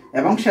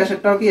এবং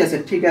শেষেরটাও কি আছে,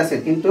 ঠিক আছে,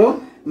 কিন্তু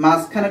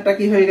মাঝখানেরটা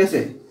কি হয়ে গেছে,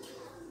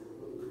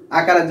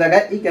 আকারের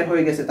জায়গায় ইকার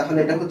হয়ে গেছে। তাহলে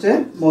এটা হচ্ছে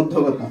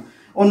মধ্যগত।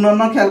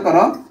 অন্যান্য খেয়াল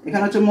করো,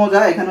 এখানে হচ্ছে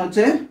মোজা, এখানে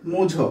হচ্ছে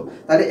মুঝো।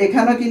 তাহলে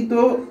এখানেও কিন্তু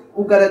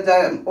উকারের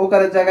জায়গায়,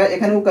 ওকারের জায়গায়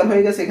এখানে উকার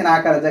হয়ে গেছে, এখানে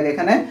আকারের জায়গায়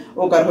এখানে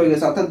ওকার হয়ে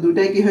গেছে, অর্থাৎ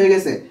দুটাই কি হয়ে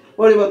গেছে,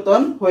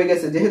 পরিবর্তন হয়ে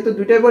গেছে। যেহেতু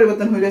দুটাই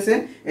পরিবর্তন হয়ে গেছে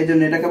এই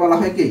জন্য এটাকে বলা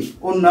হয় কি,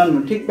 অন্যান্য।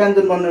 ঠিক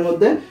ব্যঞ্জন বর্ণের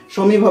মধ্যে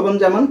সমীভবন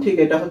যেমন, ঠিক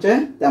এটা হচ্ছে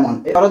তেমন।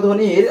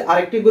 স্বরধ্বনির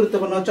আরেকটি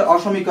গুরুত্বপূর্ণ হচ্ছে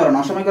অসমীকরণ।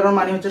 অসমীকরণ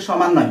মানে হচ্ছে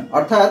সমান নয়,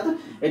 অর্থাৎ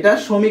এটা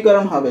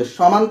সমীকরণ হবে,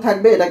 সমান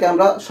থাকবে, এটাকে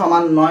আমরা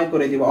সমান নয়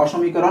করে দিব,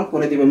 অসমীকরণ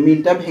করে দিব,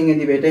 মিলটা ভেঙে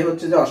দিবে, এটাই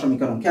হচ্ছে যে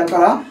অসমীকরণ। খেয়াল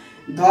করা,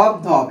 ধপ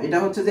ধপ এটা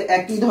হচ্ছে যে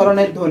একই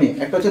ধরনের ধ্বনি,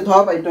 একটা হচ্ছে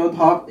ধপ, এটাও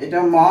ধপ, এটা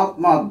মত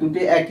মত,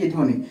 দুটি একই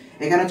ধ্বনি।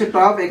 এখানে হচ্ছে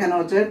টপ, এখানে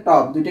হচ্ছে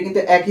টপ, দুটি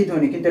কিন্তু একই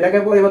ধ্বনি, কিন্তু এটাকে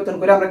পরিবর্তন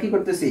করে আমরা কি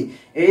করতেছি,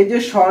 এই যে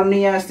স্বর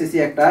নিয়ে আসতেছি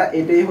একটা,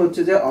 এটাই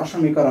হচ্ছে যে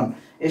অসমীকরণ।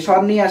 এই স্বর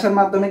নিয়ে আসার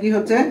মাধ্যমে কি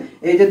হচ্ছে,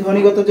 এই যে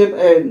ধ্বনিগত যে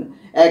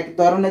এক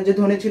ধরনের যে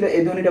ধ্বনি ছিল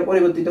এই ধ্বনিটা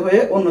পরিবর্তিত হয়ে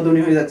অন্য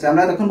ধ্বনি হয়ে যাচ্ছে।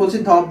 আমরা এতক্ষণ বলছি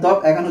ধপ ধপ,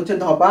 এখন হচ্ছে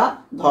ধপা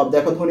ধপ,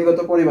 দেখো ধ্বনিগত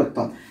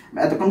পরিবর্তন।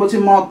 এতক্ষণ বলছি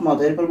মত মত,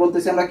 এরপর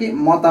বলতেছি আমরা কি,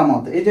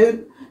 মতামত। এই যে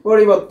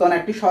পরিবর্তন,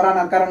 একটি স্বর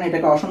আনার কারণে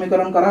এটাকে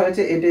অসমীকরণ করা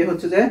হয়েছে, এটাই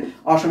হচ্ছে যে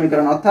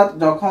অসমীকরণ। অর্থাৎ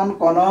যখন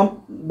কোন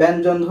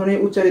ব্যঞ্জন ধ্বনি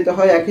উচ্চারিত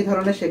হয় একই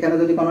ধরনের, সেখানে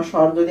যদি কোনো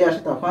স্বর যদি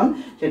আসে তখন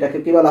সেটাকে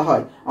কি বলা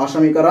হয়,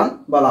 অসমীকরণ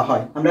বলা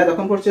হয়। আমরা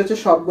এতক্ষণ পড়ছি হচ্ছে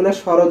সবগুলো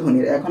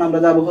স্বরধ্বনির, এখন আমরা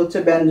যাব হচ্ছে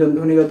ব্যঞ্জন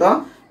ধ্বনিগত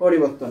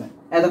পরিবর্তনে।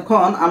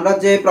 এতক্ষণ আমরা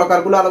যে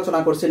প্রকারগুলো আলোচনা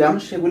করছিলাম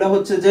সেগুলো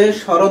হচ্ছে যে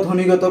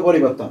স্বরধ্বনিগত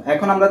পরিবর্তন।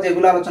 এখন আমরা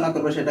যেগুলো আলোচনা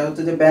করবো সেটা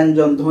হচ্ছে যে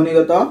ব্যঞ্জন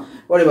ধ্বনিগত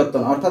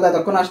পরিবর্তন। অর্থাৎ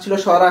এতক্ষণ আসছিল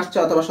স্বর আসছে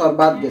অথবা স্বর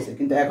বাদ গেছে,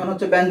 কিন্তু এখন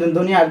হচ্ছে ব্যঞ্জন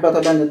ধ্বনি আসবে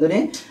অথবা ব্যঞ্জন ধ্বনি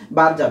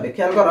বাদ যাবে।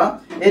 খেয়াল করা,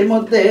 এর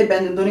মধ্যে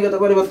ব্যঞ্জন ধ্বনিগত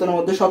পরিবর্তনের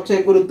মধ্যে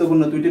সবচেয়ে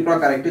গুরুত্বপূর্ণ দুইটি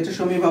প্রকার, একটি হচ্ছে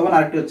সমীভবন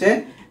আর একটি হচ্ছে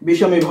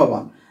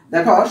বিষমীভবন।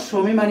 দেখো,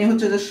 সমী মানি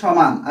হচ্ছে যে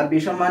সমান আর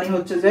বিষম মানি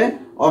হচ্ছে যে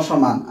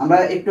অসমান। আমরা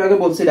একটু আগে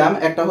বলছিলাম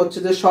একটা হচ্ছে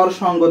যে স্বর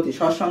সংগতি,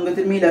 স্বর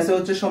সংগতির মিল আছে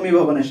হচ্ছে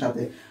সমীভবনের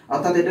সাথে,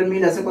 অর্থাৎ এটার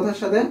মিল আছে কোথার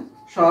সাথে,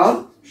 স্বর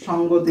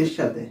সংগতির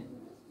সাথে,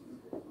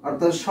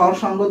 অর্থাৎ স্বর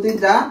সংগতি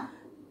যা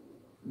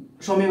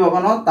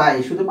সমীভবনও তাই,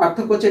 শুধু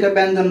পার্থক্য হচ্ছে এটা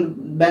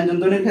ব্যঞ্জন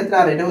ধ্বনির ক্ষেত্রে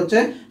আর এটা হচ্ছে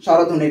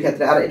স্বরধ্বনির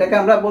ক্ষেত্রে। আর এটাকে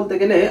আমরা বলতে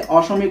গেলে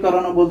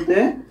অসমীকরণও বলতে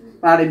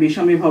পারি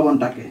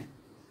বিষমীভবনটাকে।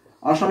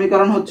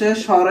 অসমীকরণ হচ্ছে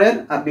স্বরের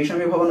আর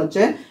বিষমীভবন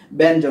হচ্ছে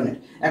ব্যঞ্জনের।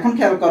 এখন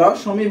খেয়াল করো,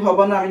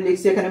 সমীভবন আমি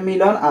লিখছি এখানে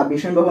মিলন আর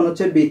বিষমীভবন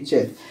হচ্ছে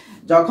বিচ্ছেদ।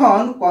 যখন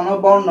কোন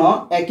বর্ণ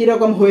একই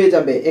রকম হয়ে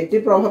যাবে, একটি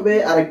প্রভাবে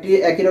আরেকটি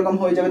একই রকম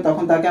হয়ে যাবে,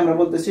 তখন তাকে আমরা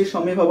বলতেছি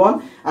সমীভবন।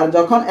 আর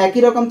যখন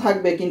একই রকম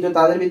থাকবে কিন্তু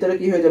তাদের ভিতরে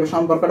কি হয়ে যাবে,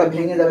 সম্পর্কটা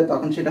ভেঙে যাবে,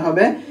 তখন সেটা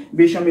হবে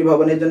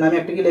বিষমীভবন। এর জন্য আমি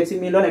একটিকে লিখছি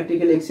মিলন,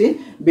 একটিকে লিখছি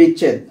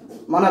বিচ্ছেদ।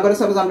 মনে করে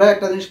সাপোজ আমরা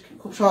একটা জিনিস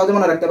খুব সহজে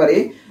মনে রাখতে পারি,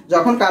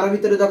 যখন কারো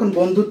ভিতরে যখন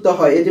বন্ধুত্ব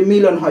হয়, এই যে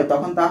মিলন হয়,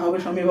 তখন তা হবে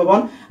সমীভবন।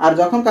 আর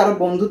যখন কারো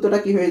বন্ধুত্বটা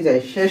কি হয়ে যায়,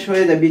 শেষ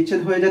হয়ে যায়,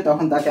 বিচ্ছেদ হয়ে যায়,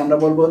 তখন তাকে আমরা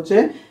বলবো হচ্ছে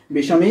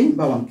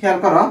বিষমীভবন। খেয়াল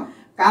করো,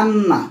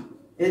 কান্না,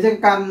 এই যে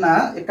কান্না,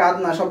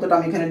 কাঁদনা শব্দটা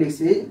আমি এখানে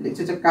লিখছি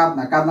হচ্ছে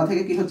কাঁদনা, কাঁদনা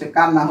থেকে কি হচ্ছে,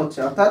 কান্না হচ্ছে,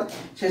 অর্থাৎ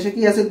শেষে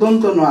কি আছে,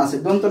 দন্ত ন আছে।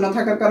 দন্ত ন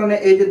থাকার কারণে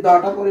এই যে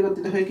দটা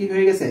পরিবর্তিত হয়ে কি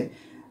হয়ে গেছে,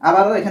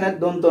 আবারও এখানে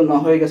দন্ত ন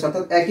হয়ে গেছে,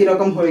 অর্থাৎ একই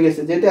রকম হয়ে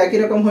গেছে। যেহেতু একই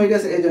রকম হয়ে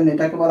গেছে এই জন্য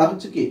এটাকে বলা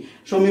হচ্ছে কি,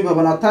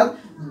 সমীভবন। অর্থাৎ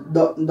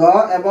দ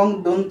এবং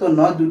দন্ত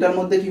ন দুটার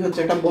মধ্যে কি হচ্ছে,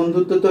 একটা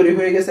বন্ধুত্ব তৈরি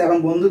হয়ে গেছে, এবং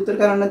বন্ধুত্বের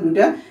কারণে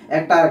দুটা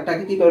একটা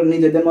আরেকটাকে কি করে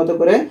নিজেদের মতো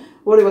করে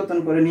পরিবর্তন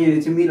করে নিয়ে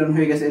নিচ্ছে, মিলন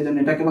হয়ে গেছে, এই জন্য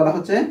এটাকে বলা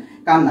হচ্ছে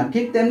কান্না।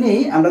 ঠিক তেমনি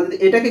আমরা যদি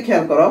এটাকে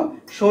খেয়াল করো,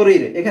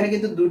 শরীর, এখানে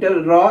কিন্তু দুইটা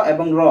র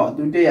এবং র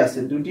দুইটাই আছে,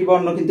 দুইটি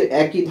বর্ণ কিন্তু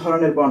একই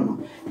ধরনের বর্ণ,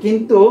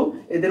 কিন্তু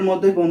এদের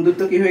মধ্যে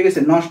বন্ধুত্ব কি হয়ে গেছে,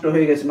 নষ্ট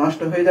হয়ে গেছে।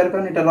 নষ্ট হয়ে যাওয়ার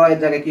কারণে এটা র এর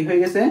জায়গায় কি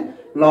হয়ে গেছে,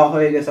 ল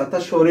হয়ে গেছে,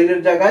 অর্থাৎ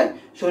শরীরের জায়গায়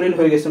শরীর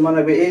হয়ে গেছে। মনে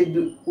হবে এই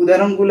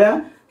উদাহরণগুলা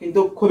কিন্তু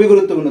খুবই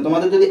গুরুত্বপূর্ণ।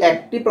 তোমাদের যদি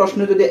একটি প্রশ্ন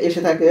যদি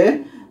এসে থাকে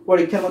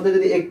পরীক্ষার মধ্যে,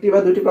 যদি একটি বা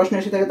দুটি প্রশ্ন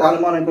এসে থাকে, তাহলে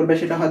মনে করবে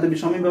সেটা হয়তো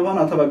বিষমীভবন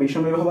অথবা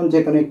বিষমীভবন, যে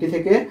কোনো একটি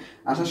থেকে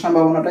আসার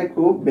সম্ভাবনাটাই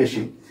খুব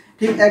বেশি।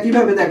 ঠিক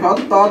একইভাবে দেখো,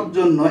 তর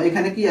জন্য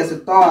এখানে কি আছে,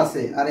 ত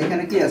আছে, আর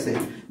এখানে কি আছে,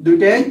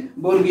 দুইটাই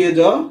বর্গীয়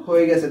জ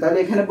হয়ে গেছে। তাহলে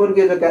এখানে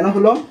বর্গীয় জ কেন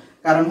হলো,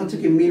 কারণ হচ্ছে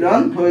কি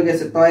মিলন হয়ে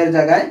গেছে, ত এর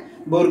জায়গায়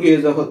বর্গীয়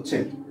জ হচ্ছে।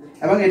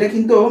 এবং এটা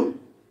কিন্তু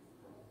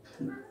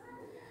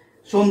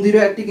সন্ধির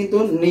একটি কিন্তু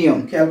নিয়ম,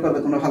 খেয়াল করবে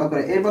তোমরা ভালো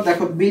করে। এরপর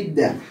দেখো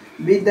বিদ্যা,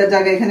 বিদ্যার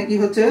জায়গায় এখানে কি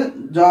হচ্ছে,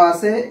 জ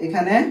আছে,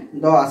 এখানে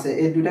দ আছে,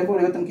 এই দুইটা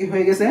পরিবর্তন কি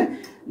হয়ে গেছে,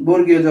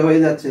 বর্গীয় জ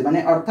হয়ে যাচ্ছে। মানে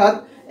অর্থাৎ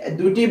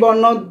দুটি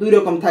বর্ণ দুই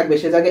রকম থাকবে,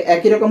 সে জায়গায়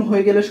একই রকম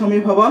হয়ে গেলে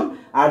সমীভবন,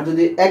 আর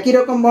যদি একই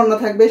রকম বর্ণ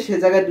থাকবে সে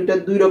জায়গায় দুইটা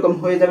দুই রকম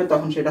হয়ে যাবে,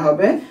 তখন সেটা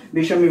হবে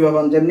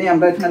বিষমীভবন। যেমনি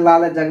আমরা এখানে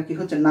লালের জায়গায় কি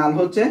হচ্ছে, নাল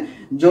হচ্ছে,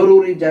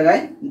 জরুরির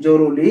জায়গায়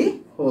জরুরি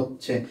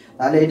হচ্ছে।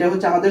 তাহলে এটা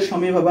হচ্ছে আমাদের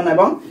সমীভবন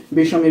এবং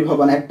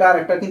বিষমীভবন, একটা আর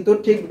একটা কিন্তু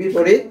ঠিক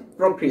বিপরীত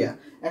প্রক্রিয়া।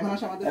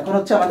 এখন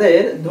হচ্ছে আমাদের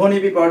ধ্বনি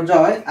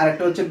বিপর্যয় আর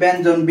একটা হচ্ছে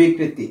ব্যঞ্জন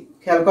বিকৃতি।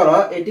 খেয়াল করো,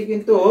 এটি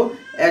কিন্তু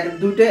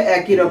দুটো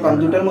একই রকম,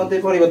 দুটোর মধ্যে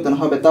পরিবর্তন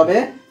হবে, তবে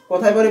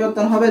কোথায়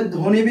পরিবর্তন হবে?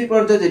 ধ্বনি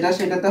বিপর্যয় যেটা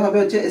সেটাতে হবে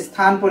হচ্ছে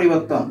স্থান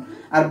পরিবর্তন,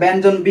 আর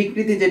ব্যঞ্জন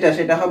বিকৃতি যেটা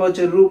সেটা হবে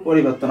হচ্ছে রূপ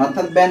পরিবর্তন,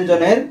 অর্থাৎ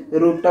ব্যঞ্জনের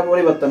রূপটা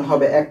পরিবর্তন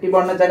হবে, একটি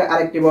বর্ণের জায়গায়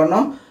আরেকটি বর্ণ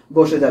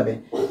বসে যাবে,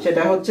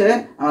 সেটা হচ্ছে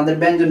আমাদের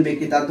ব্যঞ্জন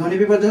বিকৃতি। আর ধ্বনি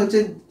বিপর্যয় হচ্ছে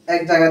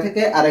এক জায়গা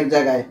থেকে আরেক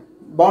জায়গায়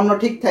বর্ণ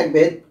ঠিক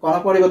থাকবে, কোনো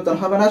পরিবর্তন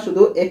হবে না,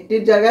 শুধু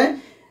একটির জায়গায়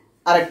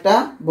আরেকটা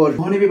বসবে।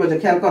 ধ্বনি বিপর্যয়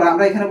খেয়াল করো,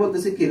 আমরা এখানে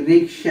বলতেছি কি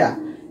রিক্সা,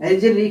 এই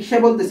যে রিক্সা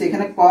বলতেছি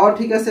এখানে ক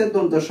ঠিক আছে,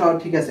 দন্ত স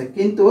ঠিক আছে,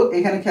 কিন্তু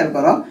এখানে খেয়াল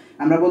করো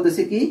আমরা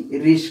বলতেছি কি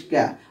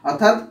রিস্কা,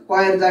 অর্থাৎ ক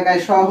এর জায়গায়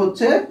স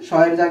হচ্ছে, স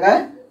এর জায়গায়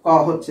ক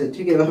হচ্ছে,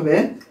 ঠিক এভাবে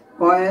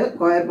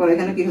ক এর পর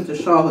এখানে কি হচ্ছে?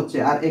 স হচ্ছে,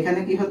 আর এখানে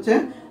কি হচ্ছে?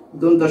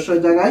 দন্ত স এর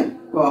জায়গায়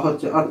ক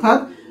হচ্ছে, অর্থাৎ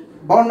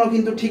বর্ণ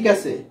কিন্তু ঠিক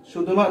আছে,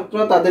 শুধুমাত্র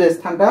তাদের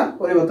স্থানটা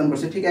পরিবর্তন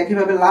করছে। ঠিক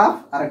একইভাবে লাফ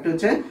আর একটা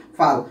হচ্ছে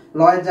ফাল,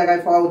 ল এর জায়গায়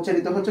ফ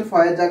উচ্চারিত হচ্ছে, ফ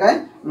এর জায়গায়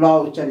ল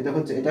উচ্চারিত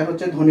হচ্ছে, এটা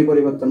হচ্ছে ধ্বনি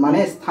পরিবর্তন মানে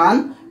স্থান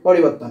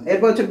পরিবর্তন।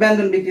 এরপর হচ্ছে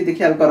ব্যঞ্জন বিকৃতি।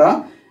 খেয়াল করো,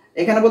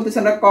 এখানে বলতেছি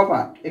আমরা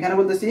কপাট, এখানে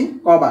বলতেছি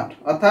কবাট,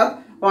 অর্থাৎ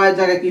ক এর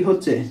জায়গায় কি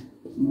হচ্ছে?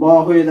 ব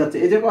হয়ে যাচ্ছে,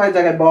 এই যে ক এর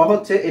জায়গায় ব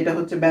হচ্ছে, এটা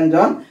হচ্ছে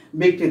ব্যঞ্জন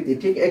বিকৃতি।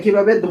 ঠিক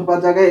একইভাবে ধোপার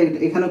জায়গায়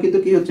এখানেও কিন্তু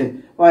কি হচ্ছে?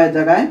 ক এর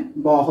জায়গায়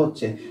ব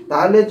হচ্ছে।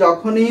 তাহলে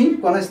যখনই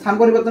কোন স্থান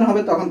পরিবর্তন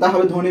হবে তখন তা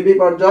হবে ধ্বনি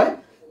বিপর্যয়।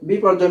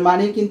 বিপর্যয়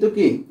মানে কিন্তু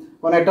কি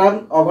কোন একটা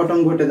অঘটন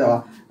ঘটে যাওয়া।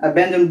 আর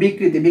ব্যঞ্জন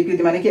বিকৃতি,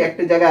 বিকৃতি মানে কি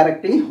একটি জায়গায়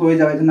আরেকটি হয়ে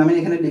যাওয়া। আমি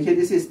এখানে লিখে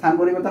দিয়েছি স্থান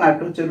পরিবর্তন,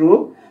 আরেকটা হচ্ছে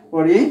রূপ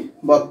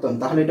পরিবর্তন।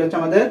 তাহলে এটা হচ্ছে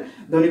আমাদের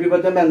ধ্বনি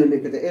বিপর্যয়, ব্যঞ্জন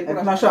বিকৃতি।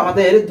 এখন আসো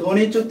আমাদের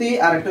ধ্বনিচ্যুতি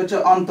আর একটা হচ্ছে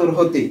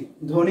অন্তর্হতি।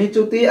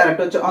 ধ্বনিচ্যুতি আর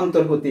একটা হচ্ছে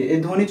অন্তর্হতি। এই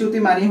ধ্বনিচ্যুতি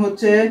মানে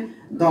হচ্ছে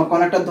কোন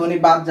একটা ধ্বনি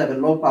বাদ যাবে,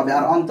 লোপ পাবে,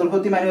 আর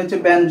অন্তর্হতি মানে হচ্ছে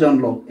ব্যঞ্জন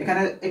লোপ।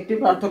 এখানে একটি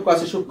পার্থক্য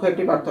আছে, সূক্ষ্ম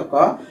একটি পার্থক্য।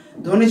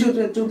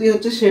 ধ্বনিচ্যুতি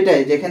হচ্ছে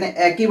সেটাই যেখানে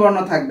একই বর্ণ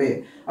থাকবে,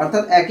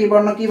 অর্থাৎ একই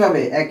বর্ণ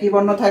কিভাবে? একই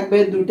বর্ণ থাকবে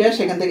দুইটা,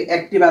 সেখান থেকে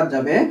একটি বাদ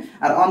যাবে।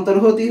 আর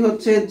অন্তর্হতি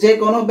হচ্ছে যে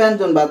কোনো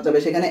ব্যঞ্জন বাদ যাবে,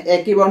 সেখানে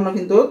একই বর্ণ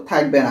কিন্তু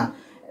থাকবে না,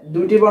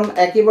 দুইটি বর্ণ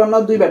একই বর্ণ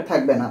দুইবার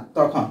থাকবে না।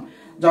 তখন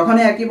যখন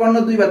একই বর্ণ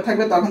দুইবার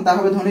থাকবে তখন তা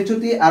হবে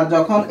ধ্বনিচ্যুতি, আর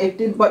যখন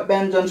একটি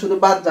ব্যঞ্জন শুধু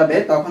বাদ যাবে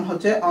তখন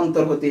হচ্ছে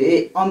অন্তর্হতি। এই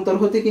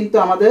অন্তর্হতি কিন্তু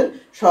আমাদের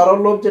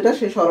সরললোপ যেটা,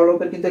 সেই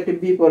সরললোপের কিন্তু একটি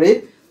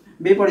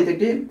বিপরীত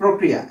একটি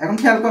প্রক্রিয়া। এখন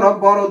খেয়াল করো,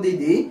 বড়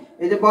দিদি,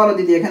 এই যে বড়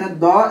দিদি, এখানে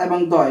দ এবং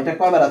দ এটা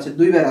কয়বার আছে?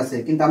 দুইবার আছে,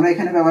 কিন্তু আমরা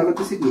এখানে ব্যবহার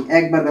করতেছি কি?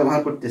 একবার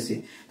ব্যবহার করতেছি।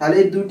 তাহলে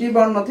এই দুটি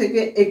বর্ণ থেকে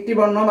একটি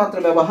বর্ণ মাত্র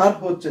ব্যবহার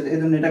হচ্ছে, এই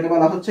জন্য এটাকে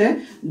বলা হচ্ছে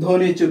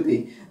ধ্বনিচ্যুতি।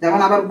 যেমন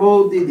আবার বউ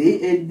দিদি,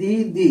 এই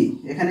দি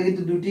এখানে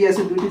কিন্তু দুটি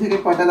আছে, দুটি থেকে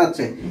কয়টা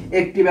যাচ্ছে?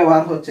 একটি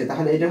ব্যবহার হচ্ছে,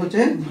 তাহলে এটা হচ্ছে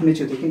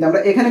ধ্বনিচ্যুতি। কিন্তু আমরা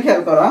এখানে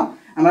খেয়াল করো,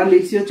 আমরা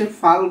লিখছি হচ্ছে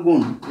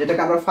ফাল্গুন,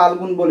 যেটাকে আমরা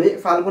ফাল্গুন বলি।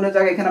 ফাল্গুনের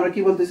জায়গায় এখানে আমরা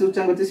কি বলতেছি?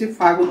 উচ্চারণ করতেছি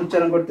ফাগুন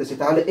উচ্চারণ করতেছি।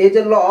 তাহলে এই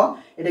যে ল,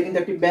 এটা কিন্তু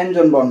একটি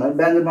ব্যঞ্জন বর্ণ,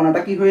 ব্যঞ্জন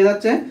বর্ণটা কি হয়ে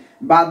যাচ্ছে?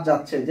 বাদ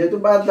যাচ্ছে। যেহেতু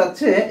বাদ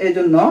যাচ্ছে এই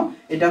জন্য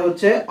এটা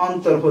হচ্ছে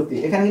অন্তর্হতি।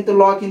 এখানে কিন্তু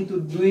ল কিন্তু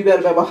দুইবার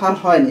ব্যবহার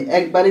হয়নি,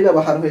 একবারই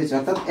ব্যবহার হয়েছে,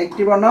 অর্থাৎ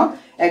একটি বর্ণ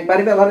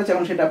একবারই ব্যবহার হয়েছে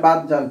এবং সেটা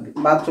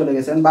বাদ চলে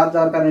গেছে। বাদ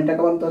যাওয়ার কারণে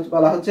এটাকে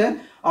বলা হচ্ছে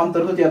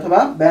অন্তর্হতি অথবা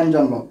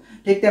ব্যঞ্জন লোপ।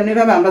 ঠিক তেমনি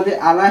ভাবে আমরা যে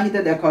আলাহিতে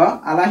দেখো,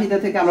 আলাহিতে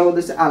থেকে আমরা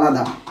বলতেছি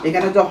আলাদা,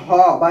 এখানে যে হ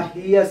বা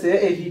হি আছে,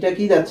 এই হিটা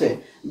কি যাচ্ছে?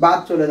 বাদ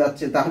চলে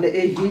যাচ্ছে। তাহলে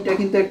এই হিটা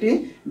কিন্তু একটি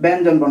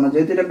ব্যঞ্জন বর্ণ,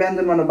 যেহেতু এটা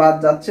ব্যঞ্জন বর্ণ বাদ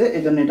যাচ্ছে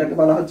এই জন্য এটাকে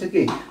বলা হচ্ছে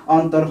কি?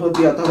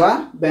 অন্তর্হতি অথবা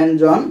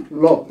ব্যঞ্জন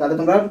লোপ। তাহলে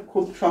তোমরা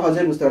খুব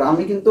সহজে বুঝতে পারো।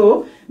 আমি কিন্তু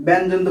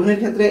ব্যঞ্জন ধ্বনির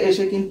ক্ষেত্রে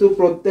এসে কিন্তু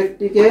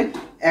প্রত্যেকটিকে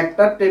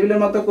একটা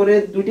টেবিলের মতো করে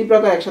দুটি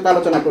প্রকার একসাথে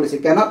আলোচনা করেছি।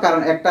 কেন?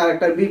 কারণ একটা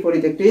আরেকটার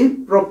বিপরীত একটি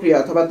প্রক্রিয়া,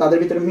 অথবা তাদের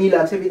ভিতরে মিল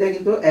আছে বিধায়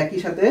কিন্তু একই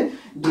সাথে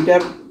দুইটা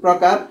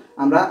প্রকার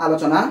আমরা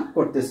আলোচনা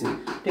করতেছি।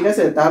 ঠিক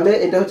আছে, তাহলে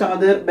এটা হচ্ছে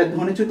আমাদের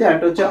ধ্বনিচ্যুতি। আর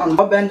একটা হচ্ছে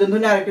ব্যঞ্জন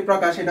ধ্বনি, আরেকটি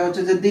প্রকার সেটা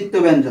হচ্ছে যে দ্বিত্ব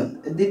ব্যঞ্জন।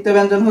 দ্বিত্ব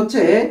ব্যঞ্জন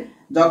হচ্ছে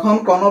যখন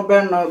কোন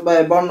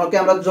বর্ণকে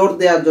আমরা জোর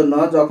দেওয়ার জন্য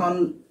যখন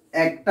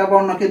একটা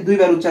বর্ণকে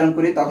দুইবার উচ্চারণ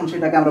করি তখন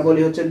সেটাকে আমরা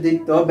বলি হচ্ছে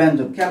দ্বিত্ব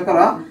ব্যঞ্জন। খেয়াল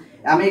করো,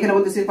 আমি এখানে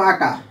বলতেছি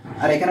পাকা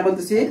আর এখানে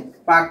বলতেছি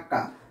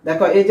পাক্কা।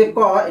 দেখো এই যে ক,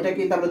 এটা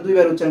কিন্তু আমরা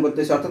দুইবার উচ্চারণ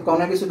করতেছি, অর্থাৎ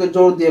কোনো কিছুকে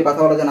জোর দিয়ে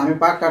কথা বলা যায় না। আমি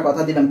পাক্কা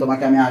কথা দিলাম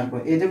তোমাকে আমি আসবো,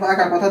 এই যে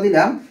পাক্কা কথা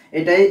দিলাম,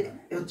 এটাই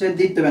হচ্ছে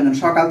দ্বিত্ব ব্যঞ্জন।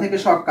 সকাল থেকে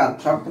সকাল,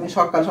 তুমি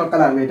সকাল সকাল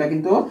আসবে, এটা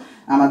কিন্তু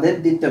আমাদের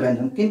দ্বিত্ব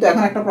ব্যঞ্জন। কিন্তু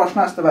এখন একটা প্রশ্ন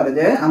আসতে পারে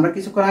যে আমরা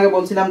কিছুক্ষণ আগে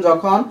বলছিলাম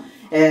যখন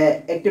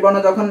একটি বর্ণ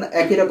যখন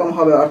একই রকম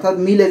হবে অর্থাৎ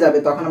মিলে যাবে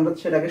তখন আমরা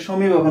সেটাকে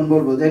সমীভবন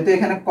বলবো। যেহেতু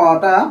এখানে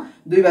কটা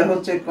দুইবার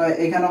হচ্ছে,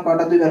 এখানেও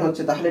কটা দুইবার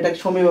হচ্ছে, তাহলে এটা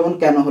সমীভবন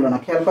কেন হলো না?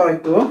 খেয়াল করো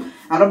একটু,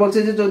 আমরা বলছি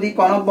যে যদি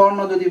কোনো বর্ণ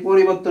যদি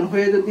পরিবর্তন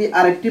হয়ে যদি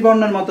আরেকটি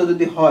বর্ণের মতো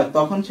যদি হয়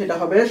তখন সেটা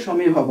হবে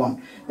সমীভবন।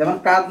 যেমন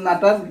কাদ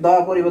নাটার দ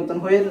পরিবর্তন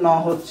হয়ে ন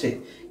হচ্ছে,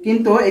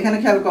 কিন্তু এখানে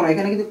খেয়াল করো,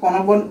 এখানে কিন্তু কোনো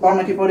বর্ণ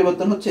কি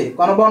পরিবর্তন হচ্ছে?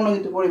 কোনো বর্ণ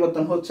কিন্তু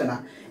পরিবর্তন হচ্ছে না,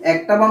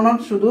 একটা বর্ণ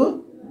শুধু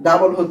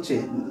ডাবল হচ্ছে,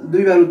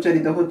 দুইবার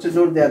উচ্চারিত হচ্ছে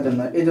জোর দেওয়ার জন্য,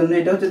 এই জন্য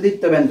এটা হচ্ছে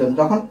দ্বিত্ব ব্যঞ্জন।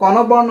 যখন কোন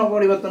বর্ণ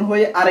পরিবর্তন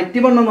হয়ে আরেকটি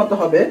বর্ণের মতো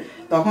হবে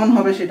তখন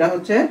হবে সেটা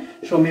হচ্ছে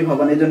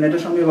সমীভবন, এই জন্য এটা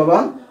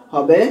সমীভবন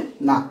হবে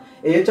না।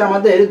 এই হচ্ছে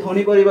আমাদের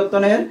ধ্বনি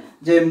পরিবর্তনের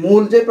যে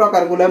মূল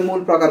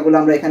প্রকারগুলো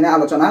আমরা এখানে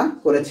আলোচনা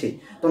করেছি।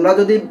 তোমরা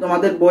যদি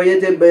তোমাদের বইয়ে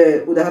যে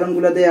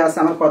উদাহরণগুলো দেওয়া আছে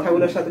আমার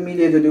কথাগুলোর সাথে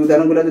মিলিয়ে যদি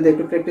উদাহরণগুলো যদি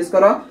একটু প্র্যাকটিস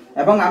করো,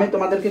 এবং আমি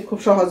তোমাদেরকে খুব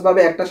সহজভাবে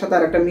একটার সাথে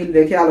আরেকটা মিল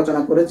রেখে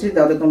আলোচনা করেছি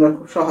যাতে তোমরা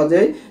খুব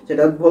সহজেই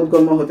সেটা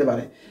বোধগম্য হতে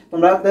পারে।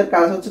 তোমাদের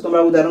কাজ হচ্ছে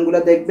তোমরা উদাহরণগুলো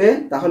দেখবে,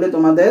 তাহলে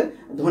তোমাদের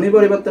ধ্বনি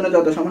পরিবর্তনের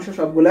যত সমস্যা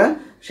সবগুলা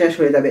শেষ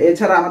হয়ে যাবে।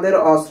 এছাড়া আমাদের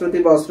অশ্রুতি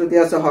বশ্রুতি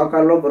আছে,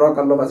 হকার লোপ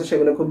রকার লোপ আছে,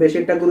 সেগুলো খুব বেশি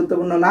একটা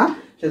গুরুত্বপূর্ণ না,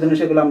 সেজন্য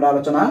সেগুলো আমরা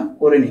আলোচনা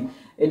করিনি।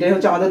 এটাই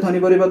হচ্ছে আমাদের ধ্বনি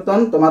পরিবর্তন।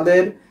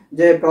 তোমাদের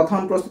যে প্রথম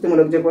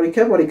প্রস্তুতিমূলক যে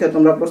পরীক্ষা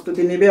তোমরা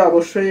প্রস্তুতি নিবে,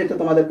 অবশ্যই এটা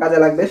তোমাদের কাজে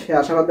লাগবে সে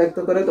আশাবাদ ব্যক্ত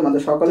করে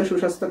তোমাদের সকলে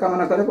সুস্বাস্থ্য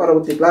কামনা করে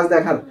পরবর্তী ক্লাস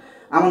দেখার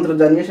আমন্ত্রণ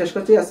জানিয়ে শেষ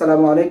করছি।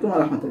 আসসালামু আলাইকুম ওয়া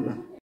রাহমাতুল্লাহ।